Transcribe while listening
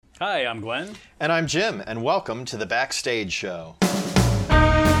Hi, I'm Glenn. And I'm Jim, and welcome to the Backstage Show.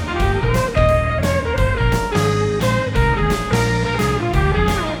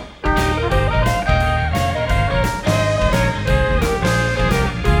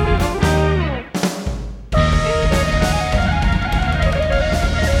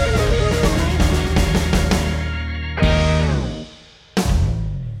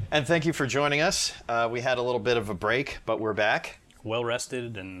 And thank you for joining us. We had a little bit of a break, but we're back. Well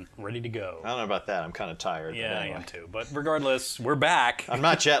rested and ready to go. I don't know about that. I'm kind of tired. Yeah, anyway. I am too. But regardless, we're back. I'm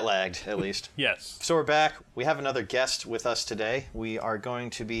not jet lagged, at least. Yes. So we're back. We have another guest with us today. We are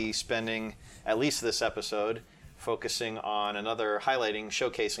going to be spending at least this episode focusing on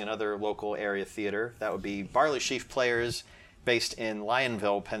showcasing another local area theater. That would be Barley Sheaf Players, based in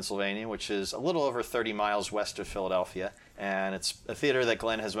Lionville, Pennsylvania, which is a little over 30 miles west of Philadelphia. And it's a theater that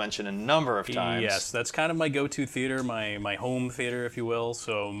Glenn has mentioned a number of times. Yes, that's kind of my go-to theater, my home theater, if you will.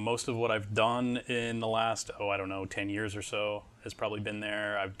 So most of what I've done in the last, 10 years or so has probably been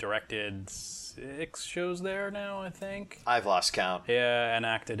there. I've directed 6 shows there now, I think. I've lost count. Yeah, and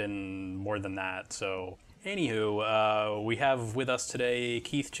acted in more than that. So, anywho, we have with us today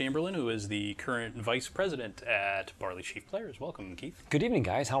Keith Chamberlain, who is the current vice president at Barley Sheaf Players. Welcome, Keith. Good evening,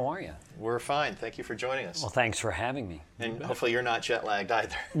 guys. How are you? We're fine. Thank you for joining us. Well, thanks for having me. And hopefully you're not jet lagged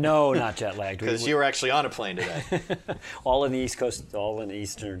either. No, not jet lagged. Because you were actually on a plane today. All in the East Coast, all in the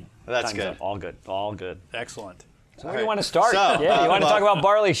Eastern. That's time good. zone. All good. All good. Excellent. So where do you want to start? So, you want to talk about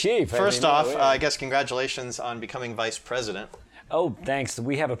Barley Sheaf? First off, I guess congratulations on becoming vice president. Oh, thanks.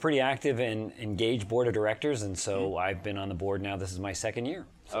 We have a pretty active and engaged board of directors, and so I've been on the board now. This is my second year.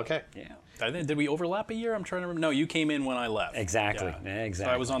 So, okay. Yeah. Did we overlap a year? I'm trying to remember. No, you came in when I left. Exactly. Yeah.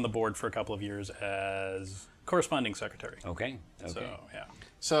 Exactly. So I was on the board for a couple of years as corresponding secretary. Okay. So, yeah.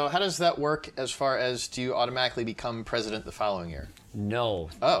 So how does that work as far as do you automatically become president the following year? No.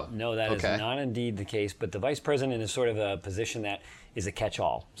 Oh. No, that is not indeed the case. But the vice president is sort of a position that is a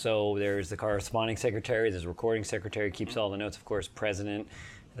catch-all. So there's the corresponding secretary, there's a recording secretary, keeps all the notes, of course, president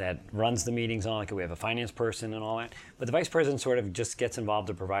that runs the meetings on, like we have a finance person and all that. But the vice president sort of just gets involved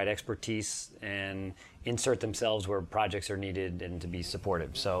to provide expertise and insert themselves where projects are needed and to be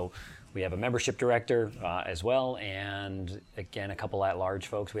supportive. So we have a membership director as well, and again, a couple at-large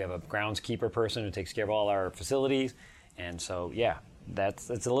folks. We have a groundskeeper person who takes care of all our facilities. And so, yeah, it's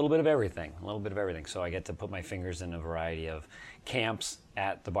a little bit of everything, So I get to put my fingers in a variety of camps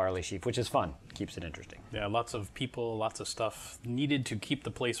at the Barley Sheaf, which is fun, keeps it interesting. Yeah, lots of people, lots of stuff needed to keep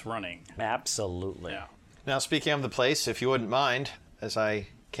the place running. Absolutely. Yeah. Now, speaking of the place, if you wouldn't mind, as I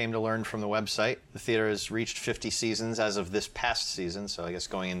came to learn from the website, the theater has reached 50 seasons as of this past season, so I guess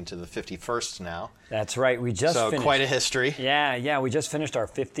going into the 51st now. That's right. We just finished. So quite a history. Yeah, we just finished our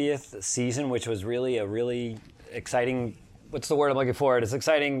 50th season, which was really a really exciting, what's the word I'm looking for? It's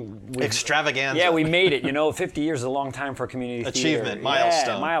exciting. Extravaganza. Yeah, we made it. 50 years is a long time for community Achievement, theater.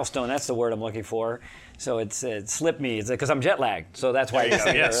 milestone. Yeah, milestone, that's the word I'm looking for. So it slipped me. It's because I'm jet lagged, so that's why.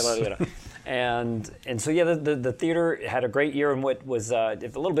 Yes. And so yeah, the theater had a great year. And what was a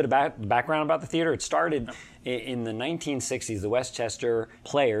little bit of background about the theater? It started in the 1960s. The Westchester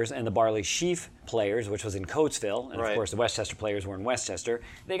Players and the Barley Sheaf Players, which was in Coatesville, and of course the Westchester Players were in Westchester.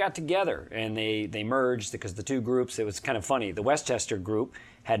 They got together and they merged because the two groups. It was kind of funny. The Westchester group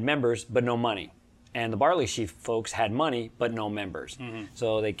had members but no money. And the Barley Sheaf folks had money, but no members. Mm-hmm.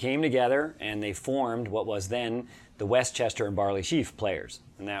 So they came together and they formed what was then the Westchester and Barley Sheaf Players.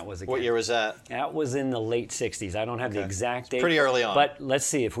 And that was What year was that? That was in the late 60s. I don't have the exact date. Pretty early on. But let's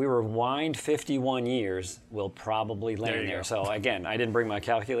see, if we rewind 51 years, we'll probably land there. So again, I didn't bring my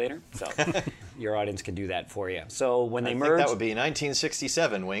calculator, so your audience can do that for you. So when they merged... that would be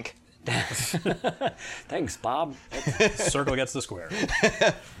 1967, wink. Thanks, Bob. Circle gets the square.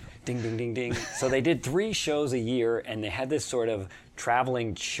 Ding, ding, ding, ding. So they did 3 shows a year, and they had this sort of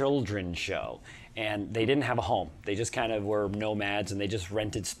traveling children's show. And they didn't have a home. They just kind of were nomads, and they just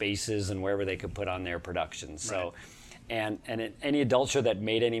rented spaces and wherever they could put on their productions. So, and any adult show that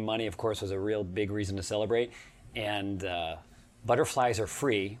made any money, of course, was a real big reason to celebrate. And Butterflies Are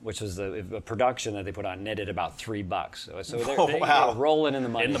Free, which was a production that they put on, netted about $3. So they were rolling in the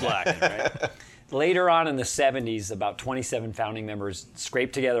money. In the black, right? Later on in the 70s, about 27 founding members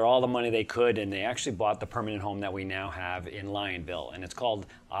scraped together all the money they could, and they actually bought the permanent home that we now have in Lionville, and it's called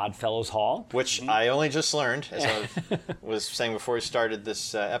Oddfellows Hall. Which I only just learned, as I was saying before we started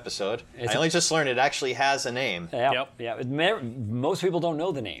this episode. I only just learned it actually has a name. Yeah. Most people don't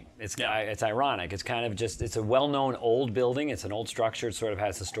know the name. It's ironic. It's kind of just, it's a well-known old building. It's an old structure. It sort of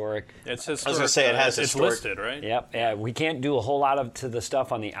has historic. It's historic. I was going to say it has it's historic. listed, right? Yep. Yeah. We can't do a whole lot to the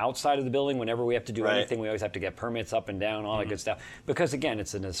stuff on the outside of the building. Whenever we have have to do anything. We always have to get permits up and down, all that good stuff. Because again,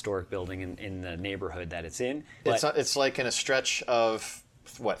 it's an historic building in the neighborhood that it's in. It's like in a stretch of,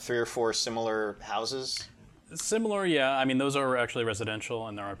 what, 3 or 4 similar houses? Similar, yeah. I mean, those are actually residential,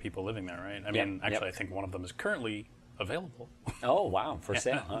 and there are people living there, right? I mean, actually, I think one of them is currently available. Oh, wow, for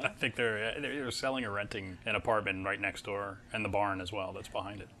sale, huh? I think they're selling or renting an apartment right next door, and the barn as well that's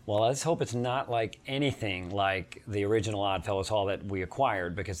behind it. Well, let's hope it's not like anything like the original Oddfellows Hall that we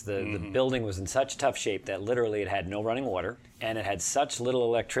acquired, because the building was in such tough shape that literally it had no running water, and it had such little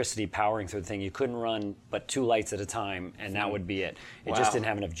electricity powering through the thing. You couldn't run but 2 lights at a time, and that would be it. It just didn't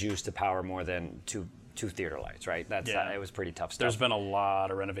have enough juice to power more than two theater lights, right? It was pretty tough stuff. There's been a lot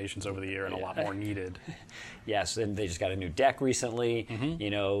of renovations over the year and a lot more needed. Yes, and they just got a new deck recently.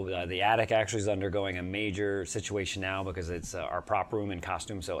 You know, the attic actually is undergoing a major situation now because it's our prop room and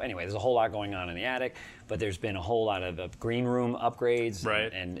costume. So anyway, there's a whole lot going on in the attic, but there's been a whole lot of green room upgrades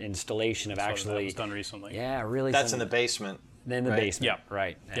and installation of That actually was done recently. Yeah, really. That's in the basement. In the basement, Yeah.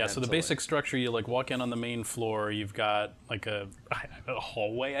 right. Yeah, so the basic structure, you like walk in on the main floor, you've got like a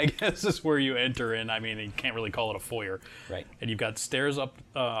hallway, I guess, is where you enter in. I mean, you can't really call it a foyer. Right. And you've got stairs up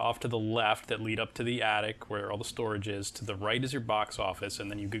off to the left that lead up to the attic where all the storage is. To the right is your box office, and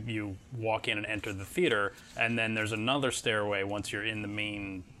then you walk in and enter the theater. And then there's another stairway once you're in the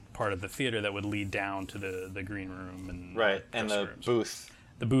main part of the theater that would lead down to the green room. And the rooms. booth.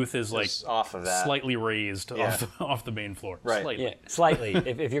 The booth is like off of that. slightly raised off the main floor. Right. Slightly. Yeah, slightly.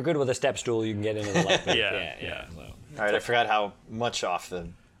 if you're good with a step stool, you can get into the left. Yeah. So. All right, I forgot how much off the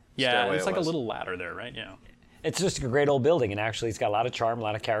stairway it's it like was. a little ladder there, right? Yeah. It's just a great old building, and actually it's got a lot of charm, a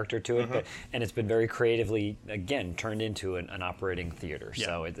lot of character to it, and it's been very creatively, again, turned into an operating theater. Yeah.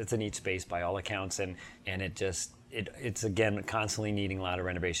 So it's a neat space by all accounts, and it's again constantly needing a lot of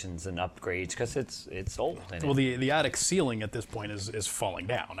renovations and upgrades because it's old. Well, the attic ceiling at this point is falling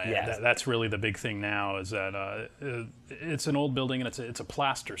down. Yes. That's really the big thing now is that it's an old building and it's a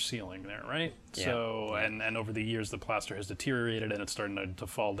plaster ceiling there, right? Yeah. So and over the years the plaster has deteriorated and it's starting to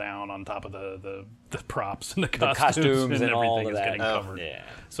fall down on top of the props and the costumes and everything all of is that. getting covered. Yeah.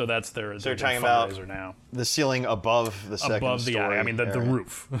 So that's their they're big talking about fundraiser now. the ceiling above the second Above the story attic. I mean the area.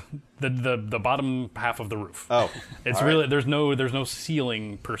 roof, the bottom half of the roof. Oh, it's all really right. there's no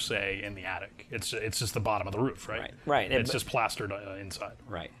ceiling per se in the attic. It's just the bottom of the roof, right? Right. It's just plastered inside.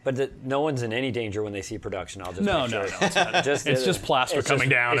 Right, but no one's in any danger when they see production. I'll just No, make no, sure. no. It's just plaster it's coming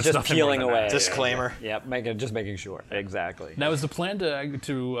down. It's It's just nothing more peeling than away. that. Disclaimer. Yeah, just making sure. Exactly. Now, is the plan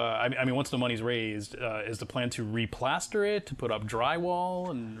to I mean, once the money's raised, is the plan to replaster it, to put up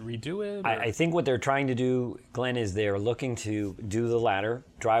drywall and redo it? I think what they're trying to do, Glenn, is they're looking to do the latter,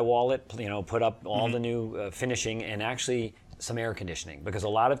 drywall it, put up all the new finishing, and actually some air conditioning, because a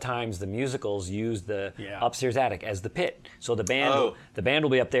lot of times the musicals use the upstairs attic as the pit. So the band will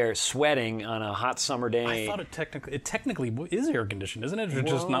be up there sweating on a hot summer day. I thought it technically is air conditioned, isn't it? Or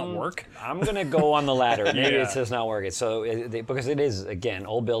just not work? I'm going to go on the latter. Maybe it's just not working. So because it is, again,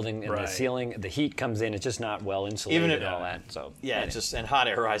 old building, and the ceiling, the heat comes in, it's just not well insulated and all that. So and hot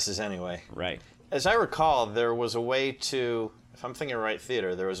air rises anyway. Right. As I recall, there was a way to, if I'm thinking right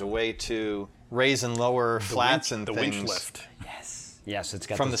theater, there was a way to raise and lower flats and the things winch lift. Yes, it's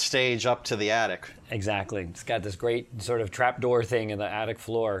got from the stage up to the attic. Exactly. It's got this great sort of trapdoor thing in the attic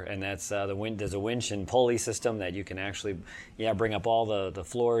floor, and that's there's a winch and pulley system that you can actually bring up all the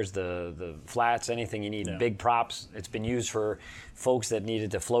floors, the flats, anything you need, big props. It's been used for folks that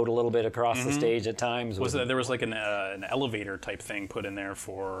needed to float a little bit across the stage at times. There was like an elevator type thing put in there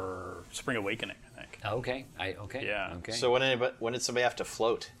for Spring Awakening, I think. Okay. Yeah. Okay. So when did somebody have to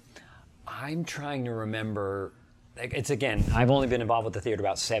float? I'm trying to remember. It's again, I've only been involved with the theater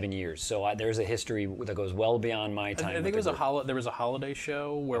about 7 years, so there's a history that goes well beyond my time. I think there was a holiday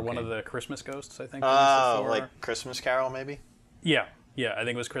show where one of the Christmas ghosts, I think. Like Christmas Carol, maybe? Yeah, I think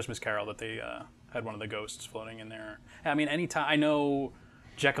it was Christmas Carol that they had one of the ghosts floating in there. I mean, anytime I know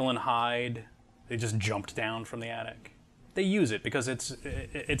Jekyll and Hyde, they just jumped down from the attic. They use it because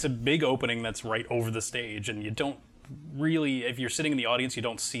it's a big opening that's right over the stage, and you don't really, if you're sitting in the audience, you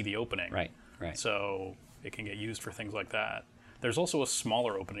don't see the opening. Right. So it can get used for things like that. There's also a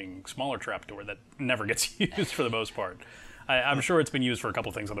smaller trapdoor that never gets used for the most part. I'm sure it's been used for a couple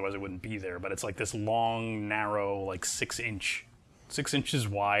of things, otherwise it wouldn't be there, but it's like this long, narrow, like 6 inches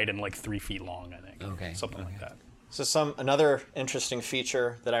wide and like 3 feet long, I think. Okay. Something like that. So another interesting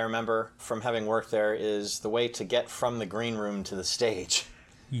feature that I remember from having worked there is the way to get from the green room to the stage.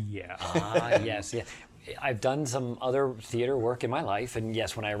 Yeah. Yes. I've done some other theater work in my life, and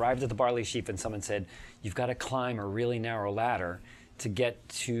yes, when I arrived at the Barley Sheaf and someone said, you've got to climb a really narrow ladder to get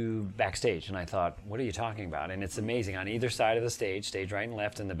to backstage. And I thought, what are you talking about? And it's amazing. On either side of the stage right and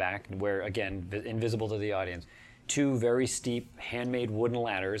left in the back, where, again, invisible to the audience, 2 very steep handmade wooden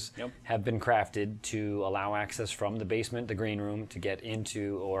ladders have been crafted to allow access from the basement, the green room, to get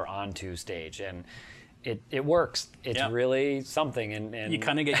into or onto stage. And it works. It's really something. And you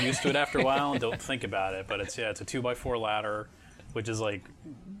kind of get used to it after a while and don't think about it. But it's a 2x4 ladder, which is like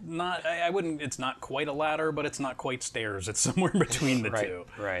not. I wouldn't. It's not quite a ladder, but it's not quite stairs. It's somewhere in between the two.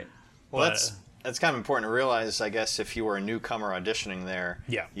 Right. Well, that's kind of important to realize, I guess, if you were a newcomer auditioning there,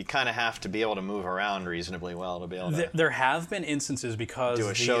 you kind of have to be able to move around reasonably well to be able to. There have been instances because do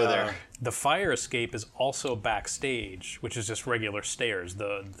a show there. The fire escape is also backstage, which is just regular stairs.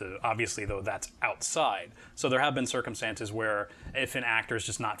 The obviously though that's outside. So there have been circumstances where if an actor is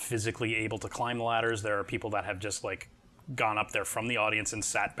just not physically able to climb the ladders, there are people that have just like gone up there from the audience and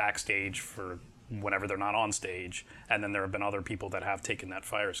sat backstage for whenever they're not on stage, and then there have been other people that have taken that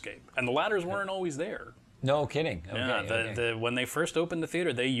fire escape. And the ladders weren't always there. No kidding. Okay, when they first opened the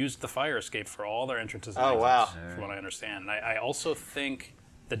theater, they used the fire escape for all their entrances and exits, wow. from what I understand. And I also think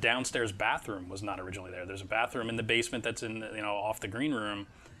the downstairs bathroom was not originally there. There's a bathroom in the basement that's in off the green room,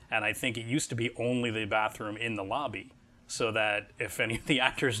 and I think it used to be only the bathroom in the lobby, so that if any of the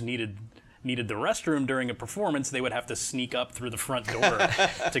actors needed the restroom during a performance, they would have to sneak up through the front door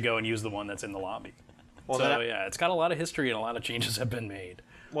to go and use the one that's in the lobby. Well, so it's got a lot of history and a lot of changes have been made.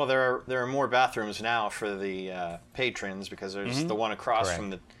 Well, there are more bathrooms now for the patrons, because there's the one across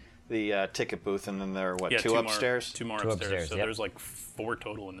from the ticket booth, and then there are two upstairs? Two more upstairs. So there's like 4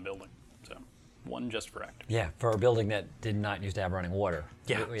 total in the building. So 1 just for actors. Yeah, for a building that did not used to have running water.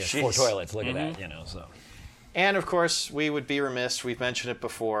 Yeah. 4 toilets. Look at that. So. And, of course, we would be remiss, we've mentioned it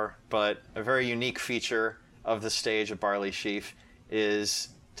before, but a very unique feature of the stage of Barley Sheaf is,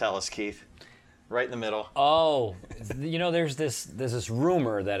 tell us, Keith, right in the middle. Oh, there's this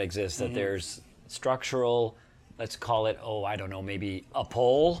rumor that exists that there's structural, let's call it, I don't know, maybe a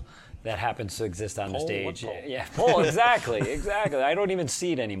pole that happens to exist on the stage. What pole? Yeah, pole, exactly. I don't even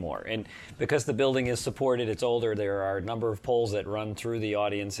see it anymore. And because the building is supported, it's older, there are a number of poles that run through the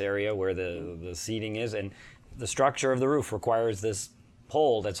audience area where the seating is, and the structure of the roof requires this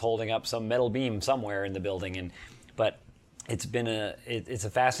pole that's holding up some metal beam somewhere in the building. But it's a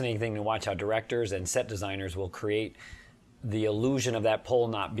fascinating thing to watch how directors and set designers will create the illusion of that pole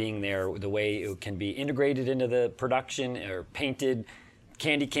not being there, the way it can be integrated into the production or painted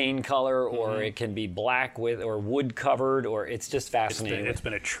candy cane color, or it can be black or wood covered, or it's just fascinating. It's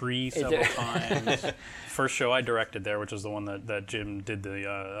been a tree several times. First show I directed there, which is the one that Jim did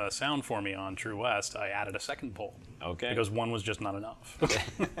the sound for me on, True West, I added a second pole. Okay. Because one was just not enough.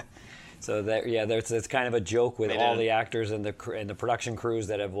 So it's kind of a joke with all the actors and the production crews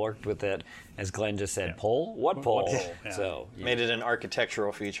that have worked with it. As Glenn just said, pole? What pole? Yeah. So made it an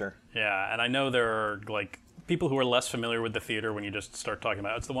architectural feature. Yeah, and I know there are like people who are less familiar with the theater when you just start talking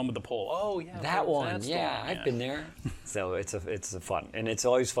about it's the one with the pole. Oh yeah, that one. Yeah, I've been there. So it's a fun, and it's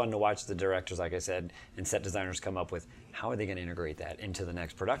always fun to watch the directors, like I said, and set designers come up with how are they going to integrate that into the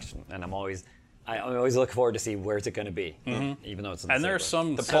next production. And I always look forward to see where's it going to be, even though it's. And there are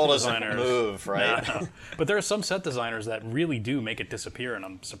some the set pole designers, doesn't move, right? No. But there are some set designers that really do make it disappear, and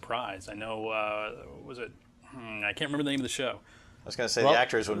I'm surprised. I know, was it? I can't remember the name of the show. I was going to say the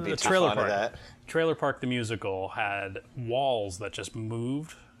actors wouldn't be too fond of that. Trailer Park the Musical had walls that just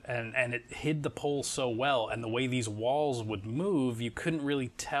moved, and it hid the pole so well. And the way these walls would move, you couldn't really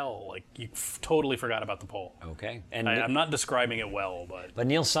tell. Like, you totally forgot about the pole. Okay. And I'm not describing it well, but... But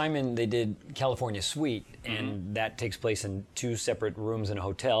Neil Simon, they did California Suite, and that takes place in 2 separate rooms in a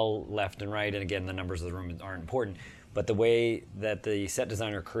hotel, left and right. And again, the numbers of the rooms aren't important. But the way that the set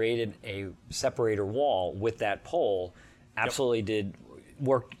designer created a separator wall with that pole absolutely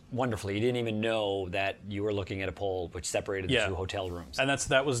worked wonderfully. You didn't even know that you were looking at a pole which separated the 2 hotel rooms. And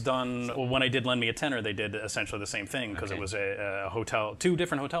that was done when I did Lend Me a Tenor. They did essentially the same thing because it was a hotel, 2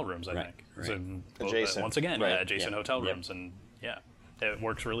 different hotel rooms. I think. So, adjacent. Once again, adjacent hotel rooms, and it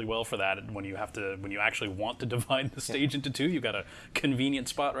works really well for that. When you actually want to divide the stage into 2, you got a convenient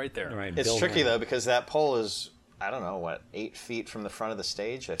spot right there. Right. It's tricky though, because that pole is, I don't know, 8 feet from the front of the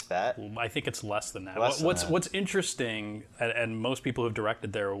stage, if that? I think it's less than that. What's What's interesting, and most people who've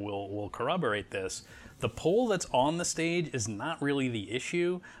directed there will corroborate this, the pole that's on the stage is not really the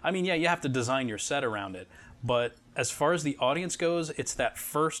issue. I mean, you have to design your set around it, but as far as the audience goes, it's that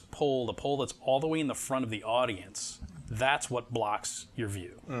first pole, the pole that's all the way in the front of the audience, that's what blocks your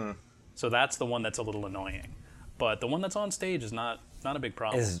view. So that's the one that's a little annoying. But the one that's on stage is not a big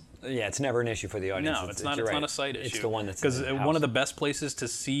problem. It's never an issue for the audience. No, it's not a side issue. It's the one that's because one of the best places to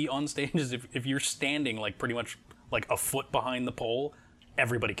see on stage is if you're standing like pretty much like a foot behind the pole,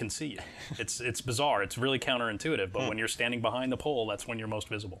 everybody can see you. It's bizarre. It's really counterintuitive. But when you're standing behind the pole, that's when you're most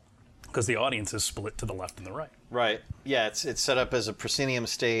visible, because the audience is split to the left and the right. Right. Yeah, it's set up as a proscenium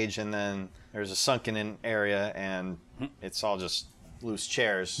stage, and then there's a sunken-in area, and it's all just loose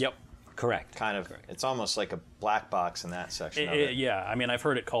chairs. Yep. Correct. Kind of. Correct. It's almost like a black box in that section of it. Yeah, I mean, I've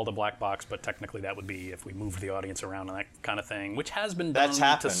heard it called a black box, but technically that would be if we moved the audience around and that kind of thing, which has been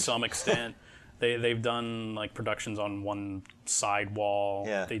done to some extent. They've done like productions on one side wall.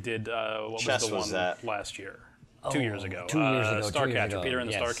 Yeah. They did what Chess was the was one that. last year? 2 years ago. 2 years ago. Starcatcher. Peter and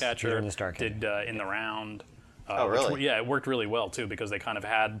the Yes, Starcatcher. Peter and the Starcatcher. Did In the Round. Oh, really? Yeah, it worked really well too, because they kind of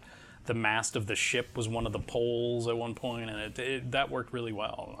had the mast of the ship was one of the poles at one point, and that worked really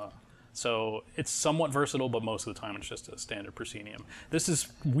well. So it's somewhat versatile, but most of the time it's just a standard proscenium. This is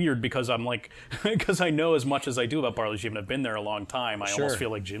weird because I'm like, because I know as much as I do about Barley Sheaf and I've been there a long time, I almost feel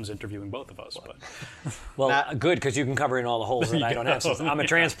like Jim's interviewing both of us. But well, good, because you can cover in all the holes that I don't have. So I'm a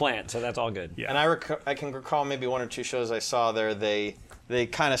transplant, so that's all good. Yeah. And I can recall maybe one or two shows I saw there, they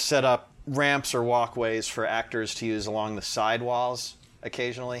kind of set up ramps or walkways for actors to use along the side walls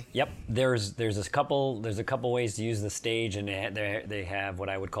occasionally. Yep, there's a couple ways to use the stage, and they have what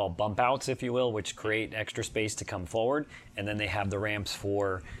I would call bump outs, if you will, which create extra space to come forward, and then they have the ramps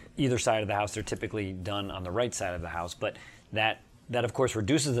for either side of the house. They're typically done on the right side of the house, but that of course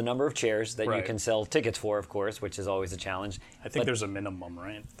reduces the number of chairs that you can sell tickets for, of course, which is always a challenge. I think there's a minimum,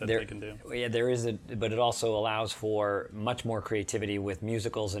 right, that they can do. Yeah, there is, but it also allows for much more creativity with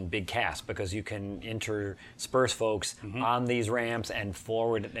musicals and big casts, because you can intersperse folks on these ramps and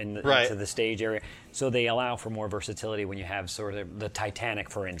forward into the stage area. So they allow for more versatility when you have sort of the Titanic,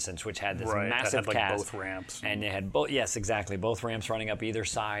 for instance, which had this massive that had, like, cast. both ramps. And they had both ramps running up either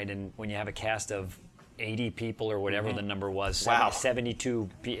side, and when you have a cast of 80 people or whatever the number was, 72.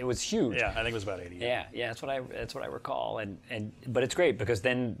 It was huge. Yeah, I think it was about 80. Yeah, that's what I recall. But it's great, because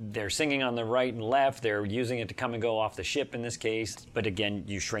then they're singing on the right and left. They're using it to come and go off the ship in this case. But again,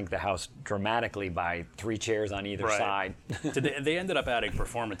 you shrink the house dramatically by 3 chairs on either side. They ended up adding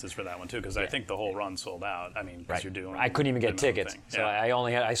performances for that one too, because I think the whole run sold out. I mean, because you're doing. I couldn't even get tickets, thing. so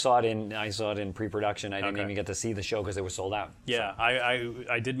I saw it in pre-production. I didn't even get to see the show because it was sold out. Yeah, so.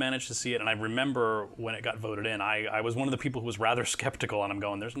 I did manage to see it, and I remember when it got voted in, I was one of the people who was rather skeptical, and I'm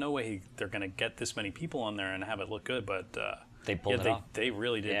going, there's no way they're going to get this many people on there and have it look good, but they pulled it off. They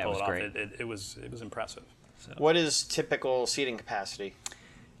really did pull it off. Great. It was impressive. So. What is typical seating capacity?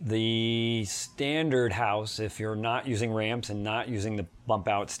 The standard house, if you're not using ramps and not using the bump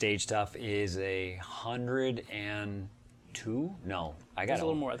out stage stuff, is 102? No, I got a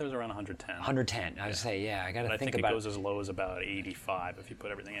little more. I think it was around 110. 110. I would say, I got to think about it. I think it goes as low as about 85 if you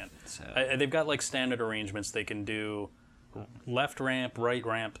put everything in. So. They've got like standard arrangements. They can do left ramp, right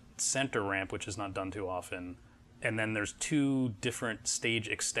ramp, center ramp, which is not done too often. And then there's 2 different stage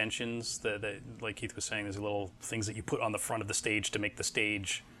extensions that, like Keith was saying, there's little things that you put on the front of the stage to make the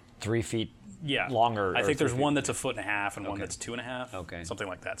stage 3 feet longer. I think there's one that's 1.5 feet and one that's 2.5. Okay. Something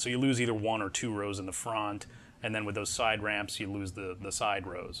like that. So you lose either 1 or 2 rows in the front, and then with those side ramps, you lose the side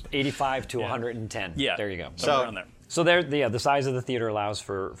rows. 85 to 110. Yeah. There you go. So around there. So the size of the theater allows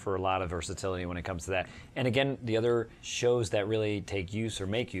for a lot of versatility when it comes to that. And again, the other shows that really take use or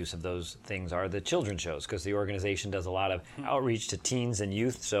make use of those things are the children's shows, because the organization does a lot of outreach to teens and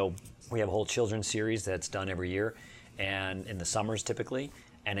youth. So we have a whole children's series that's done every year, and in the summers typically.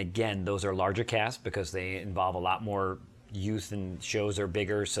 And again, those are larger casts because they involve a lot more youth, and shows are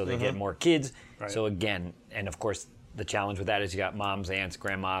bigger, so they get more kids. Right. So again, and of course, the challenge with that is you got moms, aunts,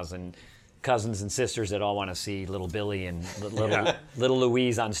 grandmas, and cousins and sisters that all want to see little Billy and little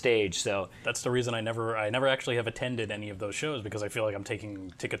Louise on stage. So that's the reason I never actually have attended any of those shows, because I feel like I'm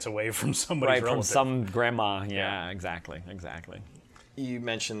taking tickets away from somebody's relative. From some grandma. Yeah, exactly. You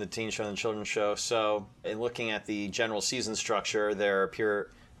mentioned the teen show and the children's show. So in looking at the general season structure, there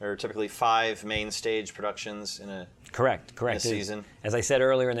are typically 5 main stage productions in a Correct. In a season. As I said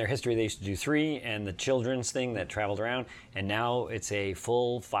earlier, in their history, they used to do 3, and the children's thing that traveled around, and now it's a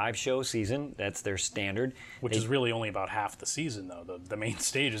full 5-show season. That's their standard. Which is really only about half the season, though. The main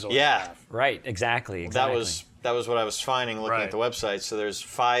stage is only half. Right. Exactly. That was what I was finding looking at the website. So there's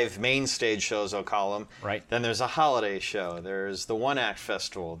 5 main stage shows, I'll call them. Right. Then there's a holiday show. There's the one-act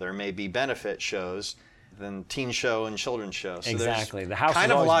festival. There may be benefit shows. Then teen show and children's show. So exactly. There's the house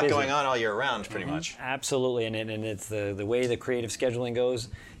kind is of a lot busy. going on all year round, pretty much. Absolutely, and it's the way the creative scheduling goes.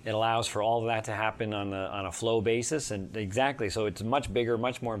 It allows for all of that to happen on a flow basis, and exactly. So it's much bigger,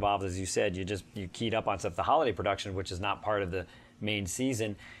 much more involved, as you said. You keyed up on stuff. The holiday production, which is not part of the main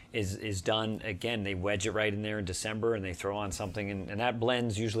season is done. Again, they wedge it right in there in December, and they throw on something, and that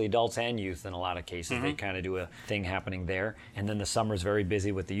blends usually adults and youth in a lot of cases. They kind of do a thing happening there. And then the summer's very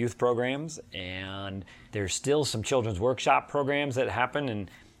busy with the youth programs, and there's still some children's workshop programs that happen,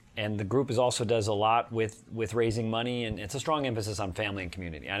 and the group also does a lot with raising money, and it's a strong emphasis on family and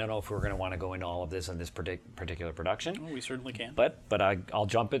community. I don't know if we're going to want to go into all of this in this particular production. Well, we certainly can. But I'll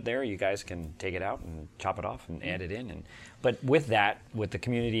jump it there. You guys can take it out and chop it off and add it in. But with that, with the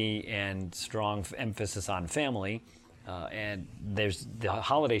community and strong emphasis on family, and the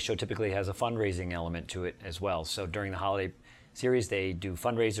holiday show typically has a fundraising element to it as well. So during the holiday series, they do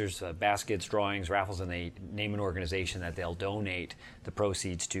fundraisers, baskets, drawings, raffles, and they name an organization that they'll donate the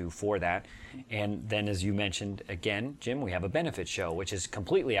proceeds to for that. And then, as you mentioned again, Jim, we have a benefit show, which is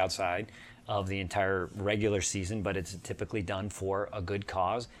completely outside of the entire regular season, but it's typically done for a good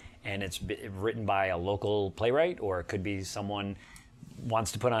cause, and it's written by a local playwright, or it could be someone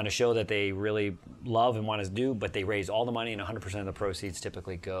wants to put on a show that they really love and want to do, but they raise all the money, and 100% of the proceeds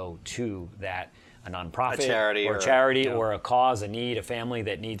typically go to that, a nonprofit, a charity, or a cause, a need, a family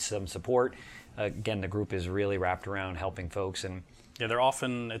that needs some support. Again, the group is really wrapped around helping folks, and it's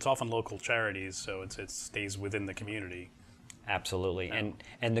often local charities, so it stays within the community. Absolutely,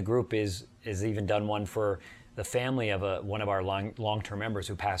 and the group is even done one for the family of one of our long-term members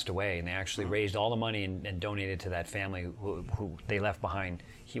who passed away, and they actually raised all the money and donated to that family who they left behind.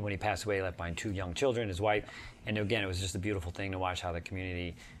 When he passed away, he left behind 2 young children, his wife, and again, it was just a beautiful thing to watch how the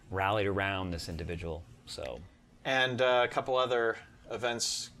community rallied around this individual. And a couple other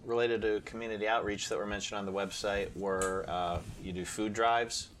events related to community outreach that were mentioned on the website were you do food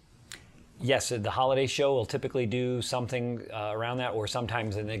drives. Yes, the holiday show will typically do something around that, or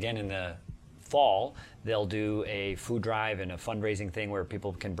sometimes, and again in the fall, they'll do a food drive and a fundraising thing where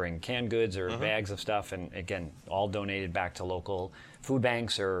people can bring canned goods or bags of stuff, and again, all donated back to local food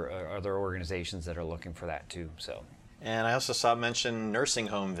banks or other organizations that are looking for that too. And I also saw mention nursing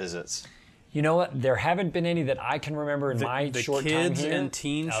home visits. You know what? There haven't been any that I can remember in my short time here. The kids and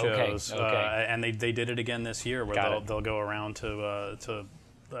teen shows, okay. And they did it again this year, where they'll go around to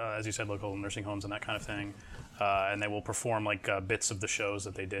as you said, local nursing homes and that kind of thing, and they will perform like bits of the shows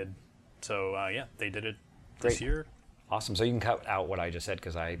that they did. So yeah, they did it this year. Awesome. So you can cut out what I just said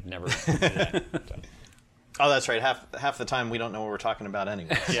because I never did that. So. Oh, that's right. Half the time we don't know what we're talking about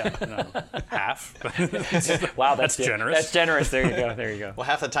anyway. Yeah, no, half. Wow, that's generous. That's generous. There you go. Well,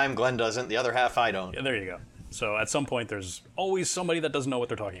 half the time Glenn doesn't. The other half I don't. Yeah, there you go. So at some point, there's always somebody that doesn't know what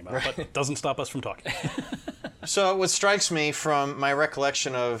they're talking about, but it doesn't stop us from talking. So what strikes me from my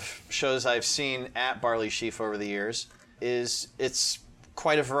recollection of shows I've seen at Barley Sheaf over the years is it's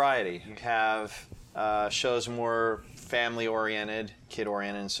quite a variety. You have shows more family-oriented,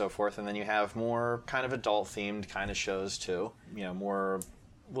 kid-oriented, and so forth, and then you have more kind of adult-themed kind of shows too. You know, a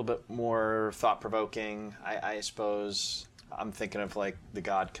little bit more thought-provoking. I suppose I'm thinking of like the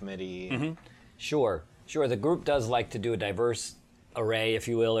God Committee. Sure. The group does like to do a diverse array, if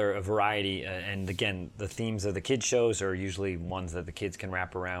you will, or a variety. And again, the themes of the kids shows are usually ones that the kids can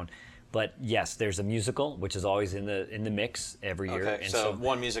wrap around. But yes, there's a musical, which is always in the mix every year. Okay, and so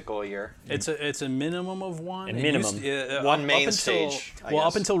one musical a year. It's a minimum of one. A minimum. One main stage.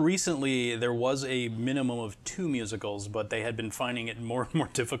 Up until recently, there was a minimum of 2 musicals, but they had been finding it more and more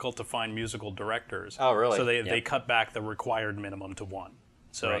difficult to find musical directors. Oh, really? So they cut back the required minimum to 1.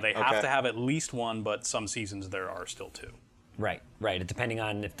 So they have to have at least 1, but some seasons there are still 2. Right. Depending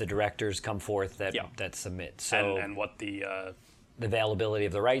on if the directors come forth that submit. So and what the availability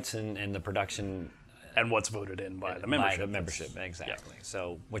of the rights and the production. And what's voted in by the membership. By the membership, exactly. Yeah.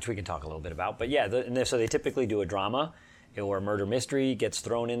 So, which we can talk a little bit about. But yeah, so they typically do a drama or a murder mystery gets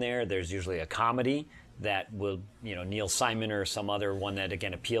thrown in there. There's usually a comedy that will, Neil Simon or some other one that,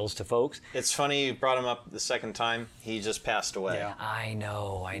 again, appeals to folks. It's funny you brought him up the second time. He just passed away. Yeah. I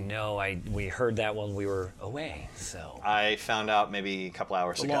know. We heard that when we were away. So I found out maybe a couple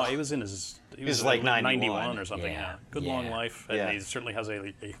hours ago. He was in his... He was like 91 or something. Yeah. Good long life. And he certainly has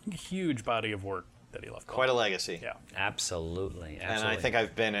a huge body of work that he left. Quite a legacy. Yeah. Absolutely. And I think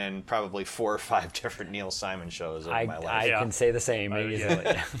I've been in probably 4 or 5 different Neil Simon shows over my life. I can say the same.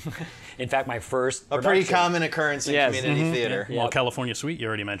 In fact, my first a pretty common occurrence in community theater. Well, California Suite you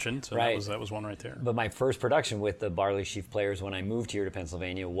already mentioned, so that was one right there. But my first production with the Barley Sheaf Players when I moved here to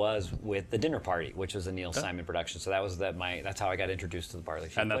Pennsylvania was with The Dinner Party, which was a Neil Simon production. So that's how I got introduced to the Barley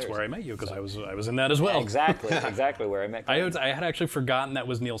Sheaf Players. And that's where I met you, because I was in that as well. Exactly where I met you. I had actually forgotten that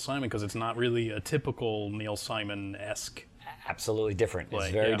was Neil Simon, because it's not really a typical Neil Simon-esque. Absolutely different. It's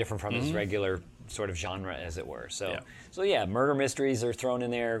very different from his regular sort of genre, as it were. So, Yeah. murder mysteries are thrown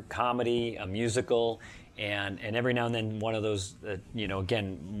in there, comedy, a musical, and every now and then one of those,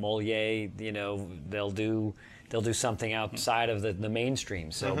 again, Molière, they'll do something outside of the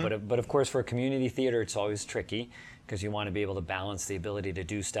mainstream. So, but of course, for a community theater, it's always tricky because you want to be able to balance the ability to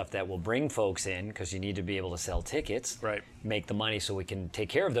do stuff that will bring folks in, because you need to be able to sell tickets, right, make the money so we can take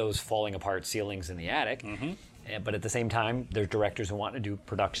care of those falling apart ceilings in the attic. But at the same time, there's directors who want to do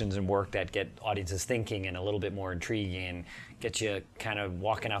productions and work that get audiences thinking and a little bit more intriguing and get you kind of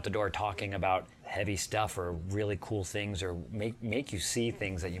walking out the door talking about heavy stuff or really cool things, or make you see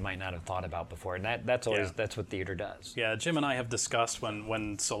things that you might not have thought about before. And that's always that's what theater does. Yeah, Jim and I have discussed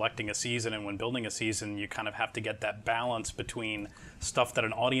when selecting a season and when building a season, you kind of have to get that balance between stuff that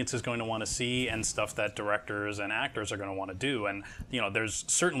an audience is going to want to see and stuff that directors and actors are going to want to do. And there's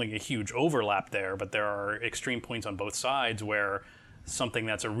certainly a huge overlap there, but there are extreme points on both sides where something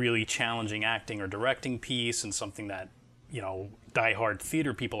that's a really challenging acting or directing piece and something that diehard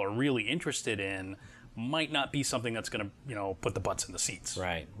theater people are really interested in might not be something that's going to put the butts in the seats.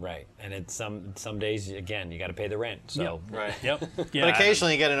 Right. And it's some days, again, you got to pay the rent. So Right. Yep. Yeah. But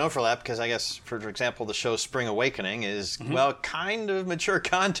occasionally you get an overlap because I guess, for example, the show Spring Awakening is, kind of mature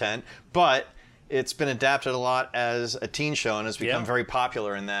content, but it's been adapted a lot as a teen show and has become very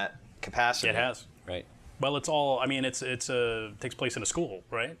popular in that capacity. It has. Right. Well, it's all, it takes place in a school,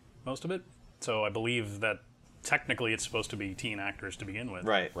 right? Most of it. So I believe that technically it's supposed to be teen actors to begin with.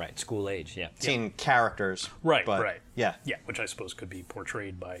 Right. School age, yeah. Teen characters. Right, but, right. Yeah. Yeah, which I suppose could be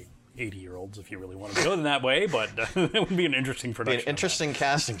portrayed by 80-year-olds if you really wanted to go in that way, but it would be an interesting production. Be an interesting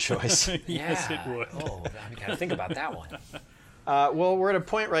casting choice. Yes, it would. Oh, I got to think about that one. Well, we're at a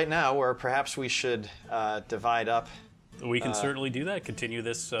point right now where perhaps we should divide up. We can certainly do that. Continue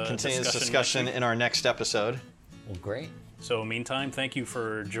this discussion in our next episode. Well, great. So, meantime, thank you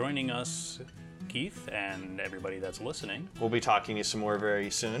for joining us, Keith, and everybody that's listening. We'll be talking to you some more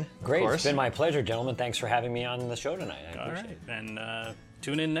very soon. Great. Of course. It's been my pleasure, gentlemen. Thanks for having me on the show tonight. I appreciate it. And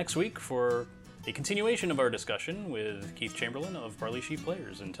tune in next week for a continuation of our discussion with Keith Chamberlain of Barley Sheaf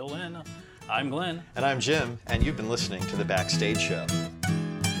Players. Until then, I'm Glenn. And I'm Jim, and you've been listening to The Backstage Show.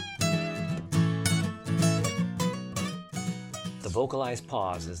 The vocalized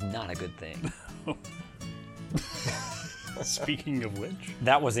pause is not a good thing. Speaking of which,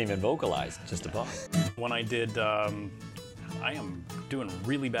 That wasn't even vocalized, just a pause. when I did, I am doing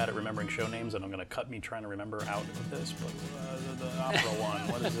really bad at remembering show names, and I'm going to cut me trying to remember out of this, but the opera one,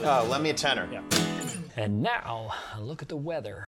 what is it? Oh, Lend Me a Tenor. Yeah. And now, look at the weather.